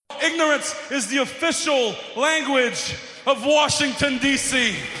ignorance is the official language of Washington,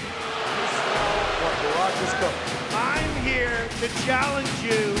 D.C. I'm here to challenge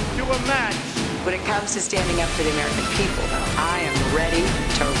you to a match. When it comes to standing up for the American people, I am ready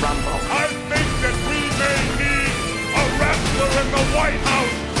to rumble. I think that we may need a wrestler in the White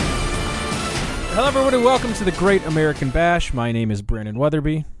House. Hello, everybody. Welcome to the Great American Bash. My name is Brandon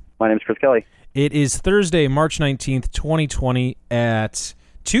Weatherby. My name is Chris Kelly. It is Thursday, March 19th, 2020 at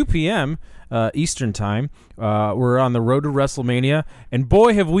 2 p.m. Eastern Time. We're on the road to WrestleMania, and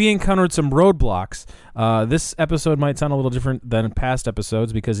boy, have we encountered some roadblocks. This episode might sound a little different than past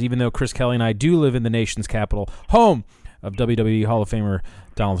episodes because even though Chris Kelly and I do live in the nation's capital, home of WWE Hall of Famer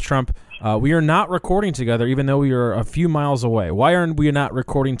Donald Trump, we are not recording together even though we are a few miles away. Why aren't we not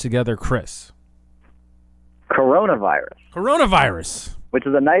recording together, Chris? Coronavirus. Which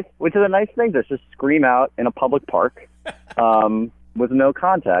is a nice thing to just scream out in a public park with no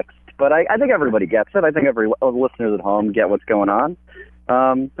context. But I think everybody gets it. I think all the listeners at home get what's going on.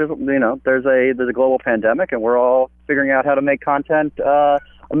 There's a global pandemic, and we're all figuring out how to make content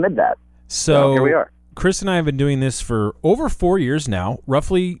amid that. So here we are. Chris and I have been doing this for over 4 years now.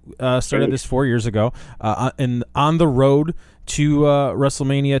 Roughly started this 4 years ago, and on the road to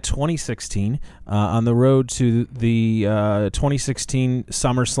WrestleMania 2016, on the road to the 2016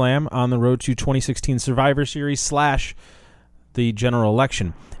 SummerSlam, on the road to 2016 Survivor Series / the general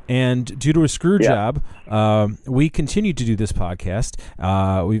election. And due to a screw job, we continued to do this podcast.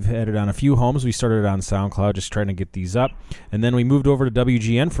 We've had it on a few homes. We started it on SoundCloud, just trying to get these up. And then we moved over to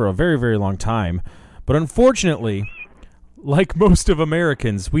WGN for a very, very long time. But unfortunately, like most of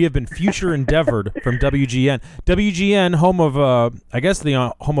Americans, we have been future endeavored from WGN. WGN, home of,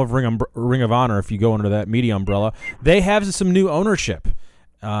 home of Ring of Honor, if you go under that media umbrella, they have some new ownership.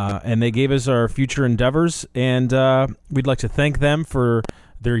 And they gave us our future endeavors. And we'd like to thank them for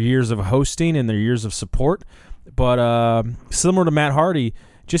their years of hosting and their years of support. But similar to Matt Hardy,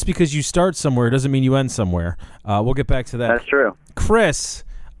 just because you start somewhere doesn't mean you end somewhere. We'll get back to that. That's true. Chris,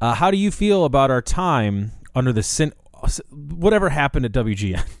 how do you feel about our time under the whatever happened at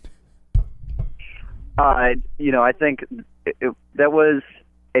WGN? I think that was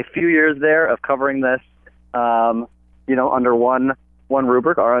a few years there of covering this, under one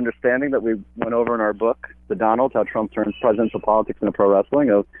rubric, our understanding that we went over in our book, The Donald, How Trump Turns Presidential Politics into Pro Wrestling,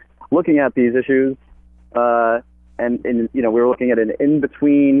 of looking at these issues, and we were looking at an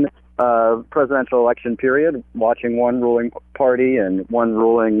in-between presidential election period, watching one ruling party and one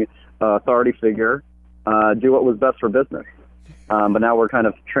ruling authority figure do what was best for business. But now we're kind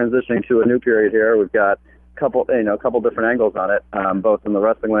of transitioning to a new period here. We've got a couple different angles on it, both in the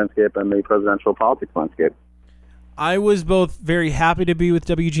wrestling landscape and the presidential politics landscape. I was both very happy to be with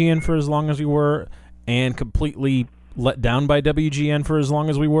WGN for as long as we were and completely let down by WGN for as long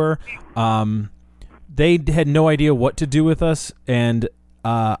as we were. They had no idea what to do with us, and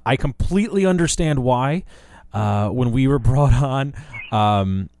I completely understand why. When we were brought on,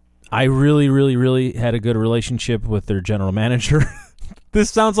 I really, really, really had a good relationship with their general manager.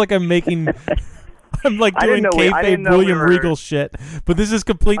 This sounds like I'm like doing kayfabe William Regal shit, but this is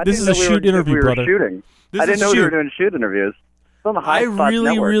complete. This is a shoot interview, brother. I didn't know we were doing shoot interviews. It's on the High Spots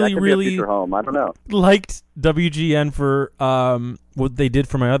Network. That could be a future home. I don't know. Liked WGN for what they did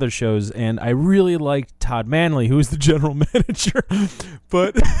for my other shows, and I really liked Todd Manley, who was the general manager.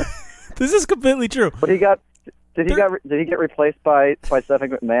 But this is completely true. But did he get replaced by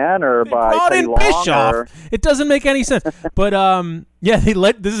Stephanie McMahon or by Teddy Long? Bischoff. Or? It doesn't make any sense. But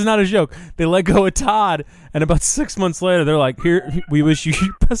this is not a joke. They let go of Todd, and about 6 months later, they're like, "Here, we wish you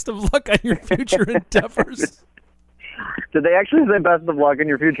best of luck on your future endeavors." Did they actually say best of luck in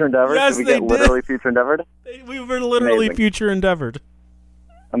your future endeavors? Yes, did we get literally future endeavored? We were literally future endeavored.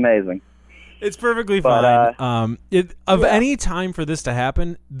 Amazing. It's perfectly fine. Any time for this to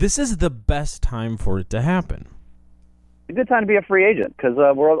happen, this is the best time for it to happen. A good time to be a free agent because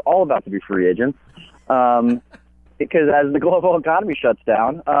we're all about to be free agents. Because as the global economy shuts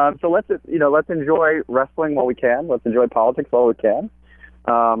down, so let's enjoy wrestling while we can. Let's enjoy politics while we can.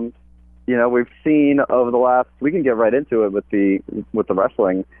 We've seen over the last. We can get right into it with the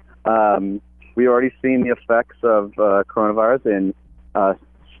wrestling. We already seen the effects of coronavirus in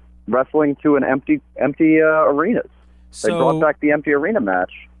wrestling to an empty arenas. They brought back the empty arena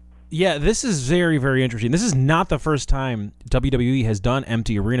match. Yeah, this is very, very interesting. This is not the first time WWE has done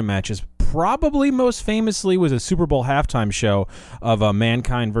empty arena matches. Probably most famously was a Super Bowl halftime show of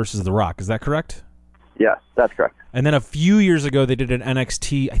Mankind versus The Rock. Is that correct? Yes, that's correct. And then a few years ago, they did an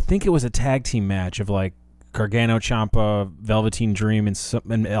NXT, I think it was a tag team match of like Gargano, Ciampa, Velveteen Dream, and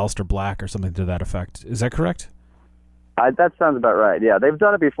Aleister Black or something to that effect. Is that correct? That sounds about right. Yeah, they've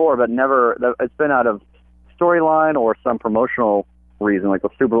done it before, but never. It's been out of storyline or some promotional reason, like the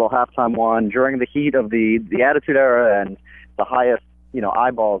Super Bowl halftime one during the heat of the Attitude Era and the highest,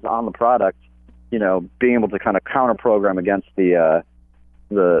 eyeballs on the product. Being able to kind of counter program against the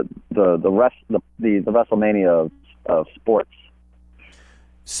WrestleMania of sports.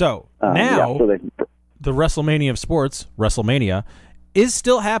 So now the WrestleMania of sports, WrestleMania, is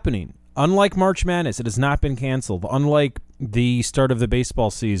still happening. Unlike March Madness, it has not been canceled. Unlike the start of the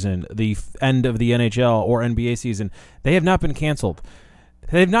baseball season, the end of the NHL or NBA season, they have not been canceled.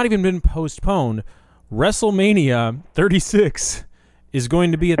 They have not even been postponed. WrestleMania 36 is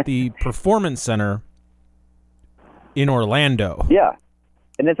going to be at the Performance Center in Orlando. Yeah,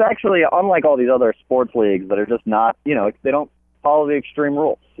 and it's actually unlike all these other sports leagues that are just not, they don't follow the extreme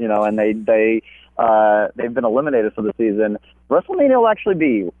rules, and they've been eliminated for the season. WrestleMania will actually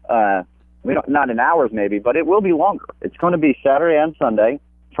be, not in hours maybe, but it will be longer. It's going to be Saturday and Sunday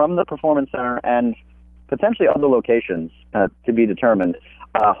from the Performance Center and potentially other locations to be determined.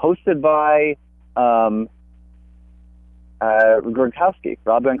 Hosted by Rob Gronkowski,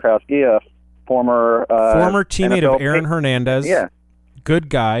 a former teammate NFL of Aaron Hernandez. Yeah. Good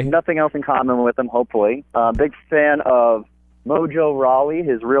guy. Nothing else in common with him, hopefully. Big fan of Mojo Rawley,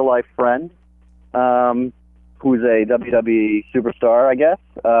 his real-life friend, who's a WWE superstar, I guess.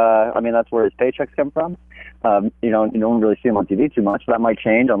 That's where his paychecks come from. You don't really see him on TV too much. That might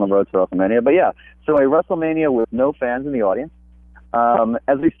change on the road to WrestleMania. But, yeah, so a WrestleMania with no fans in the audience.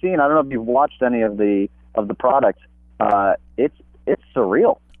 As we've seen, I don't know if you've watched any of the product. It's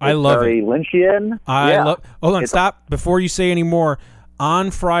surreal. I love very it. Lynchian. Hold on, stop. Before you say any more,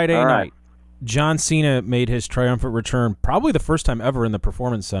 on Friday night, John Cena made his triumphant return, probably the first time ever in the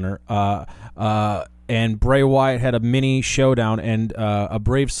Performance Center. And Bray Wyatt had a mini showdown, and A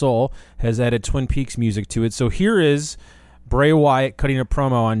Brave Soul has added Twin Peaks music to it. So here is Bray Wyatt cutting a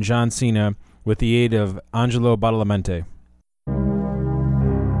promo on John Cena with the aid of Angelo Badalamenti.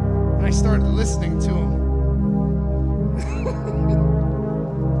 And I started listening to him.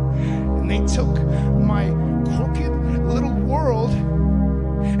 And they took my crooked little world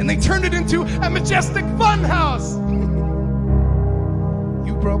and they turned it into a majestic fun house.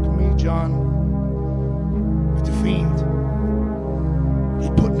 You broke me, John, with the Fiend. He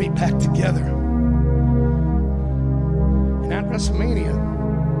put me back together. And at WrestleMania,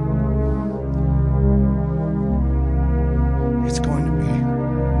 it's going to be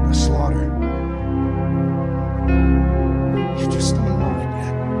a slaughter. You just don't know it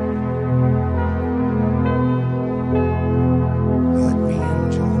yet. Let me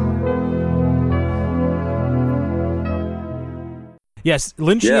in, John. Yes,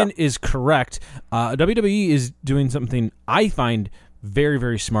 Lynchian is correct. WWE is doing something I find very,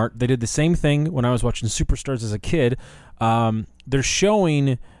 very smart. They did the same thing when I was watching Superstars as a kid. They're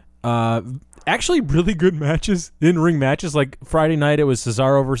showing actually really good matches, in-ring matches. Like Friday night, it was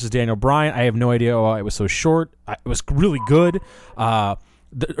Cesaro versus Daniel Bryan. I have no idea why it was so short. It was really good.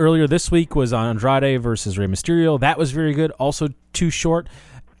 Earlier this week was Andrade versus Rey Mysterio. That was very good. Also too short.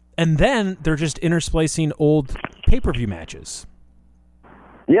 And then they're just intersplicing old pay-per-view matches.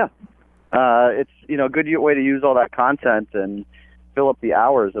 Yeah. It's a good way to use all that content and fill up the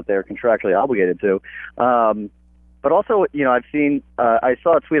hours that they're contractually obligated to. But also, I've seen, I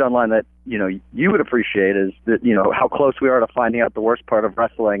saw a tweet online that, you would appreciate is that, how close we are to finding out the worst part of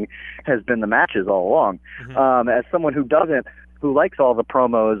wrestling has been the matches all along. Mm-hmm. As someone who likes all the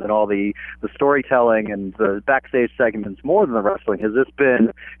promos and all the storytelling and the backstage segments more than the wrestling, has this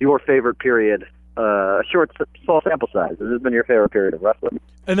been your favorite period? Short, small sample size. Has this been your favorite period of wrestling?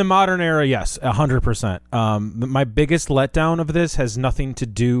 In the modern era, yes, 100%. My biggest letdown of this has nothing to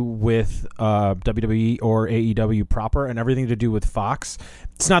do with WWE or AEW proper and everything to do with Fox.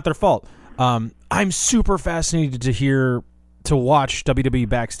 It's not their fault. I'm super fascinated to watch WWE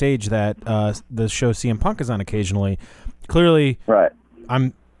backstage that the show CM Punk is on occasionally. Clearly, right.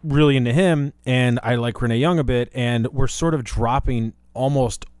 I'm really into him, and I like Renee Young a bit, and we're sort of dropping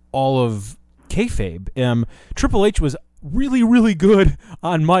almost all of kayfabe. Triple H was really, really good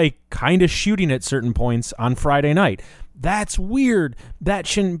on mic, kind of shooting at certain points on Friday night. That's weird. That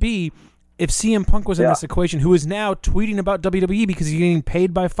shouldn't be. If CM Punk was in this equation, who is now tweeting about WWE because he's getting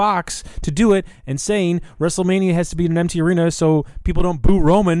paid by Fox to do it and saying WrestleMania has to be in an empty arena so people don't boo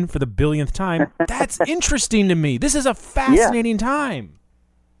Roman for the billionth time, that's interesting to me. This is a fascinating time.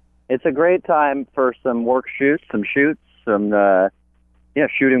 It's a great time for some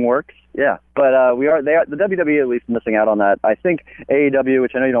shooting works. Yeah, but the WWE at least missing out on that. I think AEW,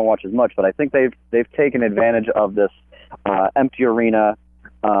 which I know you don't watch as much, but I think they've taken advantage of this empty arena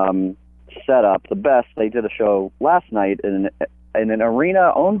setup, the best. They did a show last night in an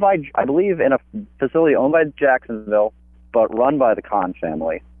arena owned by, I believe, in a facility owned by Jacksonville, but run by the Khan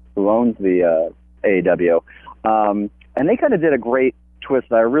family, who owns the AEW. And they kind of did a great twist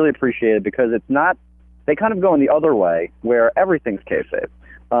that I really appreciated, because it's not, they kind of go in the other way where everything's kayfabe.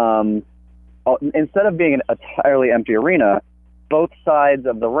 Instead of being an entirely empty arena, both sides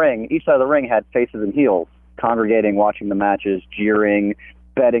of the ring, each side of the ring had faces and heels congregating, watching the matches, jeering,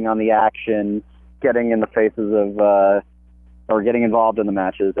 betting on the action, getting in the faces of, or getting involved in the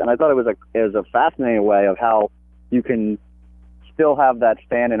matches. And I thought it was a fascinating way of how you can still have that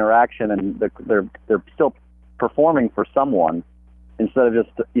fan interaction, and they're still performing for someone instead of just,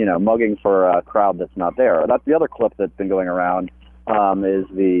 mugging for a crowd that's not there. That's the other clip that's been going around, is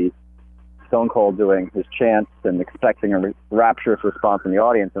the Stone Cold doing his chants and expecting a rapturous response in the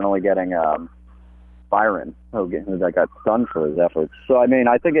audience, and only getting Byron, who got stunned for his efforts. So, I mean,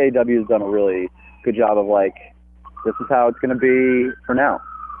 I think AEW has done a really good job of, this is how it's going to be for now.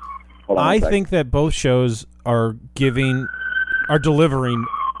 I think that both shows are delivering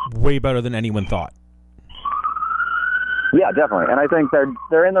way better than anyone thought. Yeah, definitely. And I think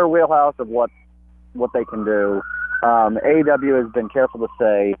they're in their wheelhouse of what they can do. AEW has been careful to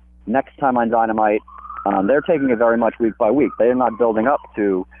say, next time on Dynamite, they're taking it very much week by week. They are not building up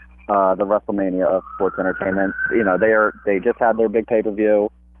to the WrestleMania of sports entertainment. They just had their big pay-per-view.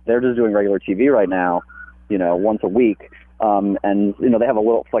 They're just doing regular TV right now, once a week. And they have a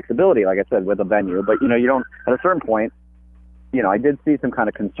little flexibility, like I said, with a venue. But, you don't, at a certain point, I did see some kind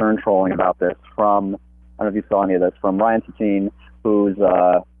of concern trolling about this from, I don't know if you saw any of this, from Ryan Satine, who's,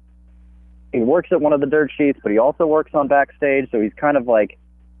 he works at one of the dirt sheets, but he also works on Backstage, so he's kind of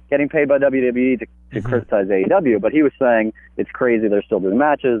getting paid by WWE to criticize AEW, but he was saying it's crazy they're still doing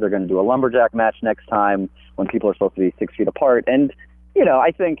matches. They're going to do a lumberjack match next time when people are supposed to be 6 feet apart. And,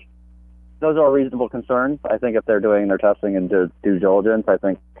 I think those are reasonable concerns. I think if they're doing their testing and due diligence, I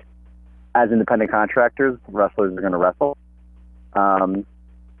think as independent contractors, wrestlers are going to wrestle.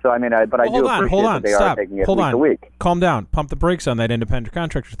 So, I mean, I do appreciate that they are taking it week to week. Calm down. Pump the brakes on that independent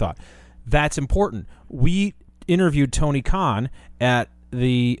contractor thought. That's important. We interviewed Tony Khan at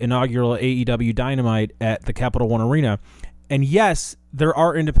the inaugural AEW Dynamite at the Capital One Arena. And yes, there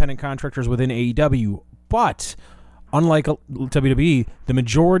are independent contractors within AEW, but unlike WWE, the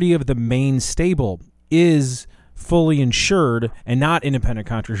majority of the main stable is fully insured and not independent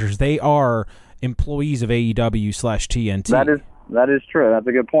contractors. They are employees of AEW/TNT. That is true. That's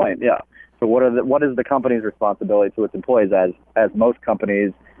a good point. Yeah. So what is the company's responsibility to its employees, as most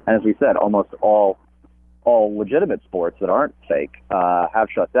companies, and as we said, almost all legitimate sports that aren't fake have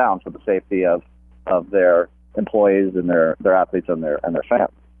shut down for the safety of their employees and their athletes and their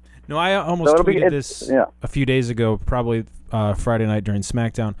fans. No, I almost tweeted this a few days ago, probably Friday night during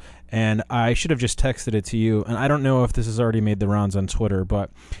SmackDown, and I should have just texted it to you. And I don't know if this has already made the rounds on Twitter,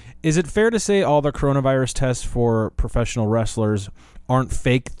 but is it fair to say all the coronavirus tests for professional wrestlers aren't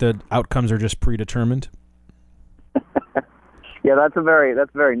fake? The outcomes are just predetermined? Yeah, that's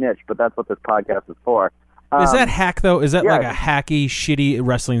very niche, but that's what this podcast is for. Is that hack, though? Is that like a hacky, shitty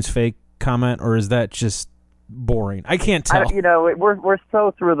wrestling's fake comment, or is that just boring? I can't tell. We're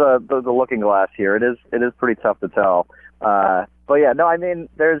so through the looking glass here. It is pretty tough to tell. But yeah, no, I mean,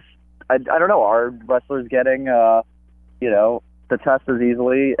 I don't know. Are wrestlers getting the test as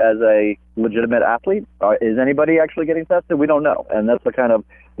easily as a legitimate athlete? Is anybody actually getting tested? We don't know, and that's the kind of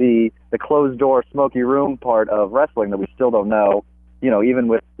the closed door, smoky room part of wrestling that we still don't know. Even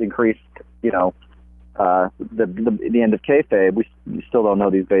with increased, the end of kayfabe, we still don't know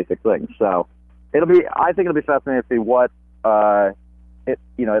these basic things. So I think it'll be fascinating to see what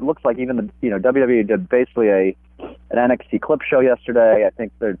it looks like. Even WWE did basically an NXT clip show yesterday. I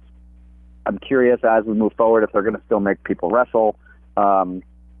think I'm curious as we move forward if they're going to still make people wrestle, on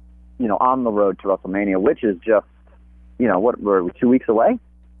the road to WrestleMania, which is just, we're 2 weeks away.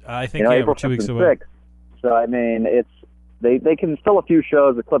 I think April 2 weeks away. 6th. So I mean, they can fill a few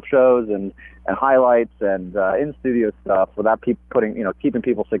shows, the clip shows and highlights and in studio stuff without keeping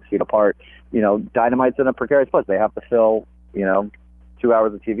people 6 feet apart. Dynamite's in a precarious place. They have to fill 2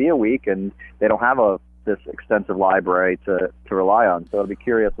 hours of TV a week, and they don't have this extensive library to rely on. So I'll be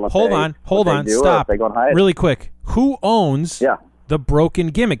curious. Hold on, stop. They go on hiatus. Really quick, who owns the Broken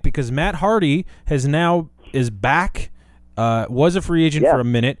Gimmick? Because Matt Hardy is back. Was a free agent for a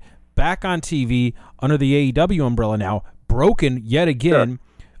minute, back on TV under the AEW umbrella now. Broken yet again.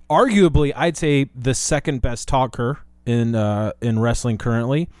 Sure. Arguably, I'd say the second best talker in wrestling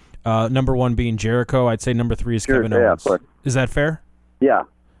currently. Number one being Jericho. I'd say number 3 is Kevin Owens. Is that fair? Yeah,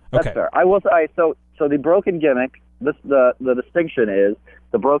 that's fair. I will say so the Broken Gimmick the distinction is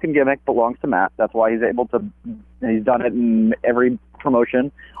the broken gimmick belongs to Matt. That's why he's able to. He's done it in every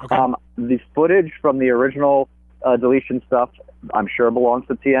promotion. Okay. The footage from the original deletion stuff, I'm sure, belongs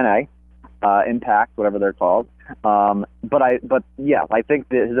to TNA, Impact, whatever they're called. But I think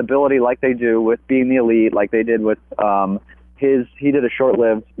that his ability, like they do with Being the Elite, like they did with he did a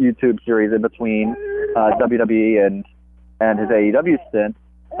short-lived YouTube series in between WWE and his AEW stint.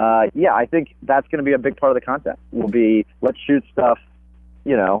 I think that's going to be a big part of the content. Will be, let's shoot stuff,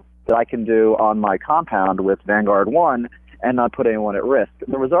 that I can do on my compound with Vanguard One and not put anyone at risk.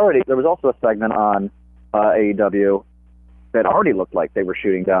 There was also a segment on AEW that already looked like they were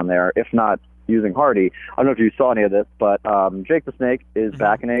shooting down there, if not using Hardy. I don't know if you saw any of this, but Jake the Snake is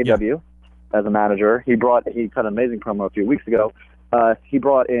back in AEW as a manager. He cut an amazing promo a few weeks ago. He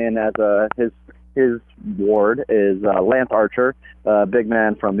brought in as his ward is Lance Archer, big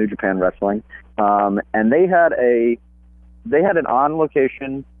man from New Japan Wrestling, and they had an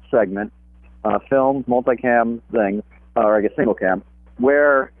on-location segment, filmed multicam thing, or I guess single cam.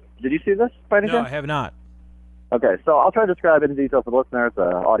 Where did you see this by any chance? No, I have not. Okay, so I'll try to describe it in detail for the listener. It's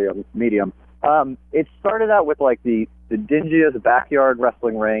an audio medium. It started out with like the dingiest backyard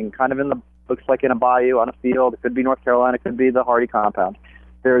wrestling ring, kind of looks like in a bayou on a field. It could be North Carolina, it could be the Hardy compound.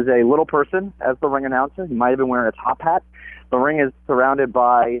 There's a little person as the ring announcer. He might have been wearing a top hat. The ring is surrounded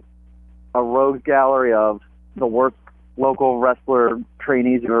by a rogues gallery of the worst local wrestler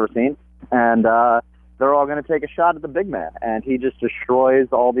trainees you've ever seen. And they're all going to take a shot at the big man. And he just destroys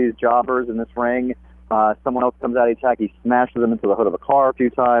all these jobbers in this ring. Someone else comes out of the attack. He smashes them into the hood of a car a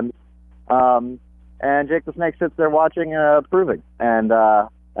few times. And Jake the Snake sits there watching, approving. And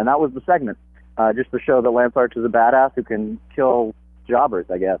that was the segment, just to show that Lance Archer is a badass who can kill jobbers,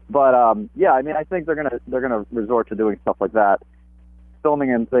 I guess. But I think they're gonna resort to doing stuff like that, filming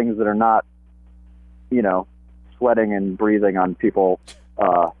in things that are not, sweating and breathing on people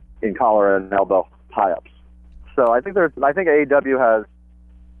in collar and elbow tie-ups. So I think AEW has,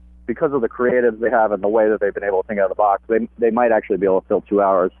 because of the creatives they have and the way that they've been able to think out of the box, they might actually be able to fill 2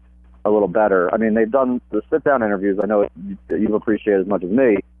 hours a little better. I mean, they've done the sit-down interviews. I know you've appreciated as much as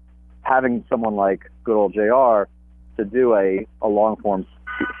me. Having someone like good old JR to do a long-form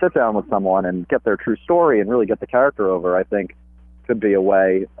sit-down with someone and get their true story and really get the character over, I think, could be a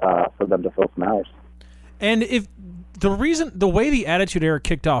way for them to fill some hours. And if the way the Attitude Era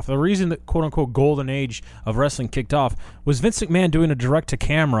kicked off, the reason that quote-unquote golden age of wrestling kicked off was Vince McMahon doing a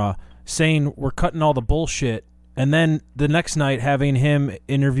direct-to-camera saying we're cutting all the bullshit, and then the next night having him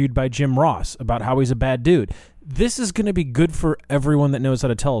interviewed by Jim Ross about how he's a bad dude. This is going to be good for everyone that knows how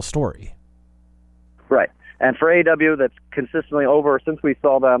to tell a story. Right. And for AEW, that's consistently over since we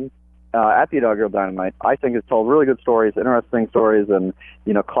saw them at the inaugural Dynamite, I think has told really good stories, interesting stories, and,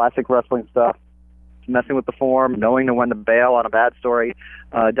 classic wrestling stuff, messing with the form, knowing when to bail on a bad story.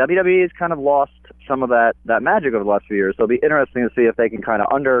 WWE has kind of lost some of that magic over the last few years, so it'll be interesting to see if they can kind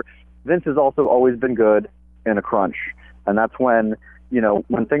of Vince has also always been good in a crunch, and that's when,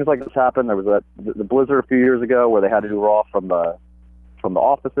 when things like this happen. There was the blizzard a few years ago where they had to do Raw from the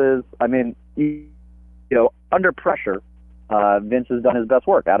offices. I mean, under pressure, Vince has done his best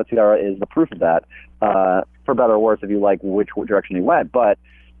work. Attitude Era is the proof of that, for better or worse, if you like which direction he went. But,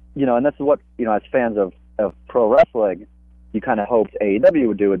 and that's what, as fans of pro wrestling, you kind of hoped AEW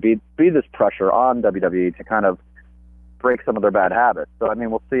would do, would be this pressure on WWE to kind of break some of their bad habits. So, I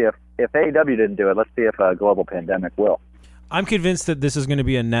mean, we'll see if AEW didn't do it, let's see if a global pandemic will. I'm convinced that this is going to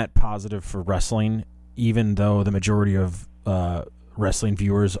be a net positive for wrestling, even though the majority of wrestling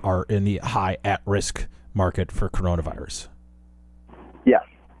viewers are in the high at-risk market for coronavirus. Yes.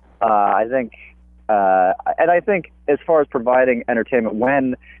 I think as far as providing entertainment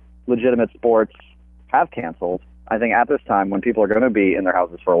when legitimate sports have canceled, I think at this time when people are going to be in their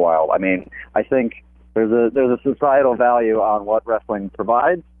houses for a while, I mean, I think there's a societal value on what wrestling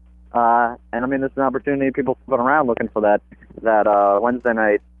provides. And I mean, this is an opportunity. People run around looking for that Wednesday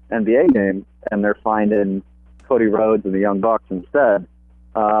night NBA game, and they're finding Cody Rhodes and the Young Bucks instead.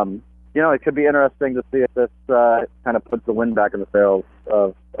 It could be interesting to see if this kind of puts the wind back in the sails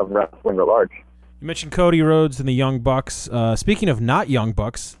of wrestling at large. You mentioned Cody Rhodes and the Young Bucks. Speaking of not Young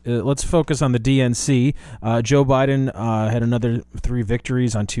Bucks, let's focus on the DNC. Joe Biden had another 3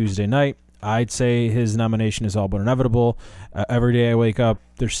 victories on Tuesday night. I'd say his nomination is all but inevitable. Every day I wake up,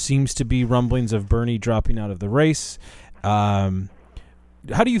 there seems to be rumblings of Bernie dropping out of the race. How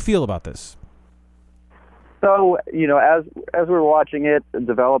do you feel about this? So, as we were watching it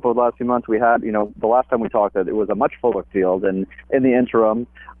develop over the last few months, we had, the last time we talked, it was a much fuller field. And in the interim,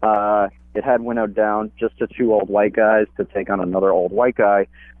 it had winnowed down just to 2 old white guys to take on another old white guy.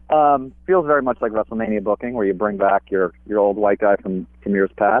 Feels very much like WrestleMania booking, where you bring back your old white guy from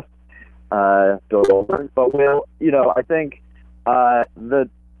years past, Bill Goldberg. But I think that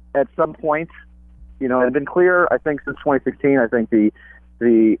at some point, it had been clear. I think since 2016, I think the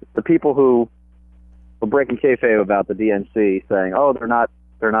people who were breaking kayfabe about the DNC, saying, "Oh, they're not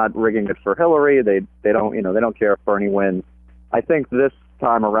rigging it for Hillary. They don't care if Bernie wins." I think this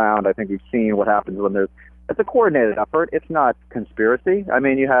time around, I think we've seen what happens when it's a coordinated effort. It's not conspiracy. I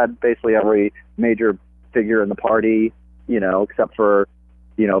mean, you had basically every major figure in the party, except for,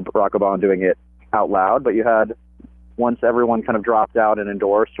 Barack Obama doing it out loud. But you had, once everyone kind of dropped out and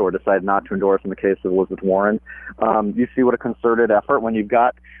endorsed or decided not to endorse in the case of Elizabeth Warren, you see what a concerted effort when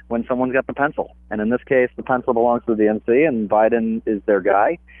someone's got the pencil. And in this case, the pencil belongs to the DNC, and Biden is their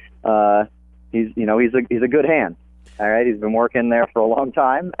guy. He's a good hand. All right, he's been working there for a long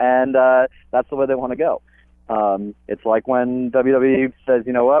time, and that's the way they want to go. It's like when WWE says,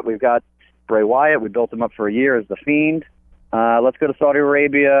 you know what, we've got Bray Wyatt, we built him up for a year as the Fiend. Let's go to Saudi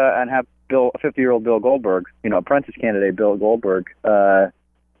Arabia and have a 50-year-old Bill Goldberg, apprentice candidate Bill Goldberg,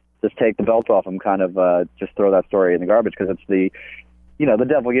 just take the belt off him, kind of just throw that story in the garbage because it's the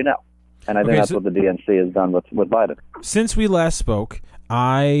devil And I think that's what the DNC has done with Biden. Since we last spoke,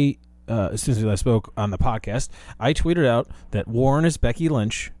 on the podcast, I tweeted out that Warren is Becky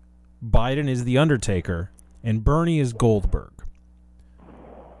Lynch, Biden is The Undertaker, and Bernie is Goldberg.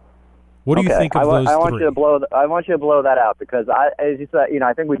 What do you think of those three? I want you to blow that out because, as you said,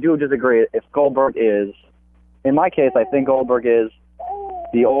 I think we do disagree. If Goldberg is, in my case, I think Goldberg is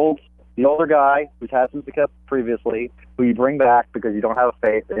the older guy who's had some success previously, who you bring back because you don't have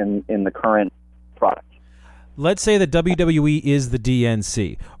faith in the current product. Let's say that WWE is the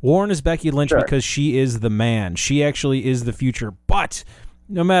DNC. Warren is Becky Lynch because she is the man. She actually is the future. But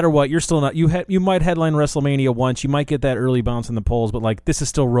no matter what, you're still not. You might headline WrestleMania once. You might get that early bounce in the polls, but this is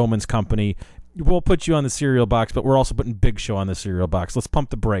still Roman's company. We'll put you on the cereal box, but we're also putting Big Show on the cereal box. Let's pump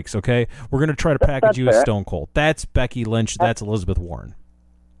the brakes, okay? We're going to try to package you as Stone Cold. That's Becky Lynch. That's Elizabeth Warren.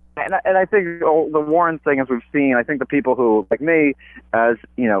 And I think the Warren thing, as we've seen, I think the people who, like me, as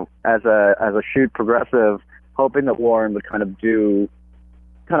a shoot progressive, hoping that Warren would kind of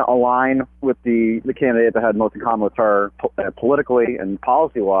align with the candidate that had most in common with her politically and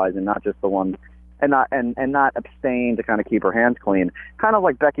policy-wise, and not just the one, and not abstain to kind of keep her hands clean. Kind of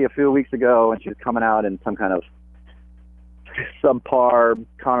like Becky a few weeks ago, and she was coming out in some kind of subpar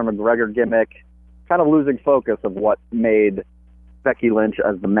Conor McGregor gimmick, kind of losing focus of what made Becky Lynch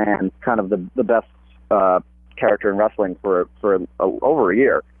as the man kind of the best character in wrestling for over a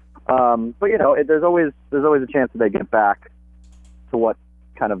year. But there's always a chance that they get back to what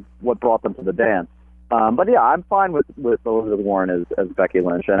brought them to the dance. But yeah, I'm fine with Elizabeth Warren as Becky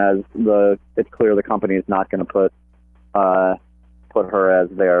Lynch, and it's clear the company is not going to put her as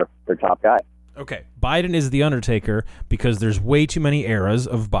their top guy. Okay, Biden is The Undertaker because there's way too many eras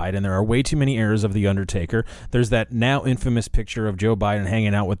of Biden. There are way too many eras of The Undertaker. There's that now infamous picture of Joe Biden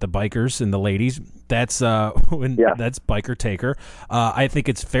hanging out with the bikers and the ladies. That's that's Biker Taker. I think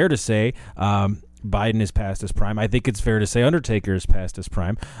it's fair to say Biden is past his prime. I think it's fair to say Undertaker is past his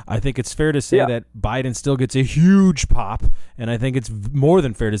prime. I think it's fair to say that Biden still gets a huge pop, and I think it's more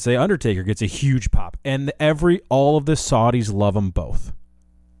than fair to say Undertaker gets a huge pop. And all of the Saudis love them both.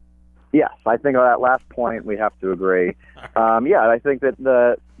 Yes, I think on that last point we have to agree. I think that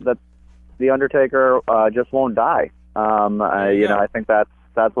the Undertaker just won't die. I think that's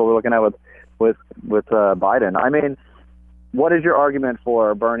what we're looking at with Biden. I mean, what is your argument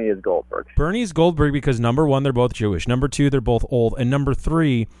for Bernie as Goldberg? Bernie is Goldberg because number one, they're both Jewish. Number two, they're both old, and number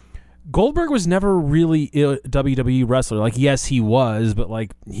three, Goldberg was never really a WWE wrestler. Yes, he was, but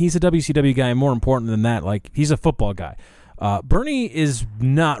he's a WCW guy. And more important than that, he's a football guy. Bernie is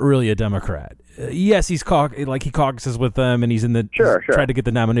not really a Democrat. Yes, he caucuses with them, and he's in the tried to get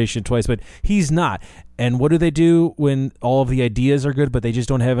the nomination twice, but he's not. And what do they do when all of the ideas are good, but they just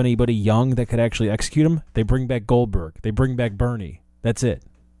don't have anybody young that could actually execute them? They bring back Goldberg. They bring back Bernie. That's it.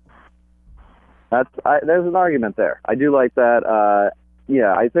 There's an argument there. I do like that.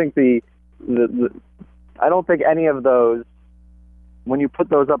 I think I don't think any of those, when you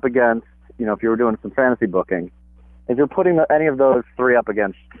put those up against, if you were doing some fantasy booking, if you're putting any of those three up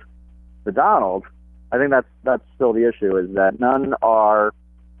against the Donald, I think that's still the issue, is that none are,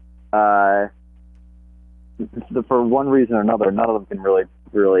 for one reason or another, none of them can really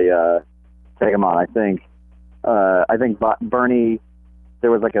take him on. I think Bernie,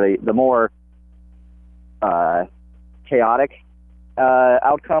 there was the more chaotic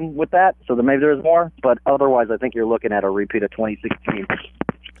outcome with that, so maybe there's more, but otherwise I think you're looking at a repeat of 2016.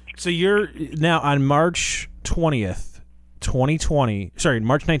 So you're now on March 20th, 2020. Sorry,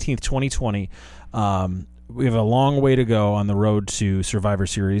 March 19th, 2020. We have a long way to go on the road to Survivor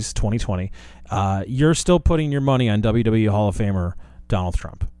Series 2020. You're still putting your money on WWE Hall of Famer Donald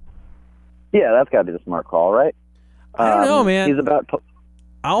Trump. Yeah, that's got to be the smart call, right? I don't know, man. He's about.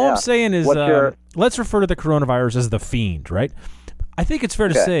 All I'm saying is, let's refer to the coronavirus as the Fiend, right? I think it's fair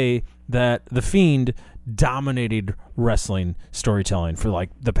to say that the Fiend dominated wrestling storytelling for like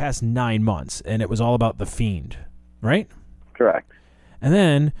the past 9 months, and it was all about the Fiend, right? Correct. And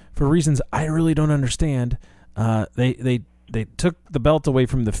then, for reasons I really don't understand, they took the belt away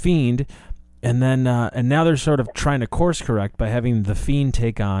from the Fiend, and then and now they're sort of trying to course correct by having the Fiend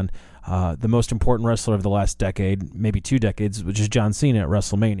take on the most important wrestler of the last decade, maybe 2 decades, which is John Cena at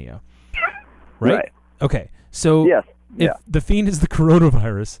WrestleMania. Right? Okay. So if the Fiend is the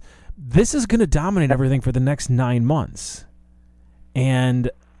coronavirus, this is going to dominate everything for the next 9 months. And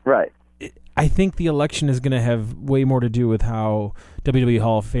I think the election is going to have way more to do with how WWE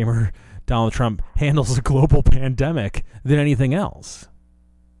Hall of Famer Donald Trump handles a global pandemic than anything else.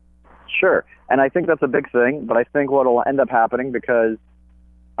 Sure. And I think that's a big thing, but I think what will end up happening because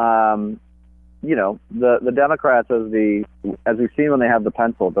the Democrats, as we've seen when they have the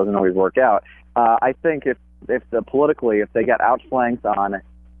pencil, it doesn't always work out. I think if they get outflanked on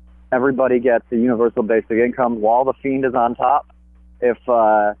everybody gets a universal basic income while the Fiend is on top, if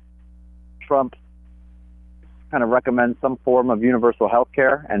Trump kind of recommends some form of universal health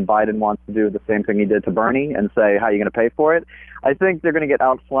care and Biden wants to do the same thing he did to Bernie and say, how are you going to pay for it? I think they're going to get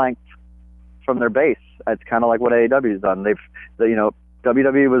outflanked from their base. It's kind of like what AEW has done.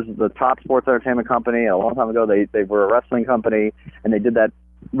 WWE was the top sports entertainment company a long time ago. They were a wrestling company, and they did that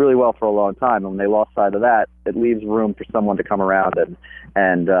really well for a long time. And when they lost sight of that, it leaves room for someone to come around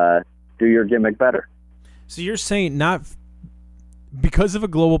and do your gimmick better. So you're saying not because of a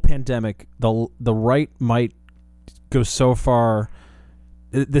global pandemic, the right might go so far,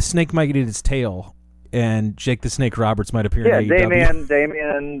 the snake might eat its tail, and Jake the Snake Roberts might appear in AEW.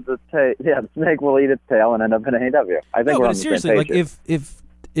 Damien, the snake will eat its tail and end up in AEW. I think we're on the seriously, same like page.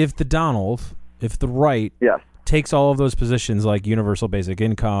 if the right takes all of those positions like universal basic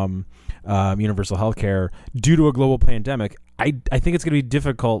income, universal health care, due to a global pandemic, I think it's going to be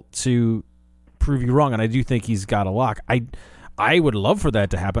difficult to prove you wrong, and I do think he's got a lock. I would love for that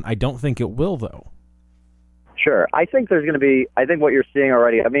to happen. I don't think it will, though. Sure. I think there's going to be, I think what you're seeing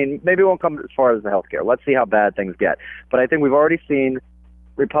already, I mean, maybe it won't come as far as the healthcare. Let's see how bad things get. But I think we've already seen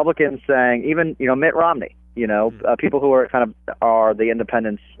Republicans saying, even, Mitt Romney, people who are are the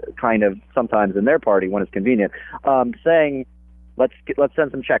independents kind of sometimes in their party when it's convenient, saying, let's send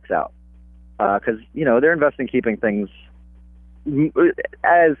some checks out. Because, they're investing in keeping things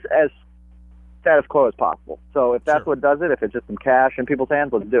as status quo as possible. So if that's what does it, if it's just some cash in people's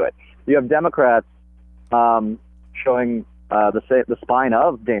hands, let's do it. You have Democrats showing the spine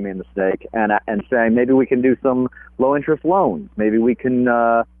of Damien the Snake and saying maybe we can do some low interest loans. Maybe we can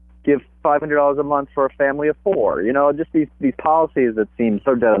give $500 a month for a family of 4. Just these policies that seem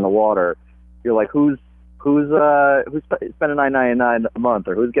so dead in the water. You're like, who's spending $9.99 a month,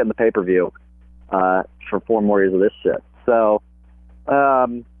 or who's getting the pay-per-view for 4 more years of this shit? So I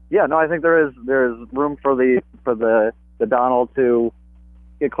think there's room for the Donald to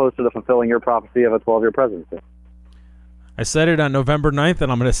get closer to fulfilling your prophecy of a 12-year presidency. I said it on November 9th,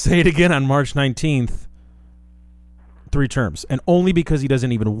 and I'm going to say it again on March 19th. 3 terms, and only because he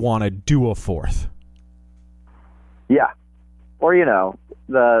doesn't even want to do a 4th. Yeah. Or,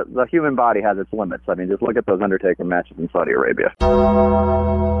 the human body has its limits. I mean, just look at those Undertaker matches in Saudi Arabia.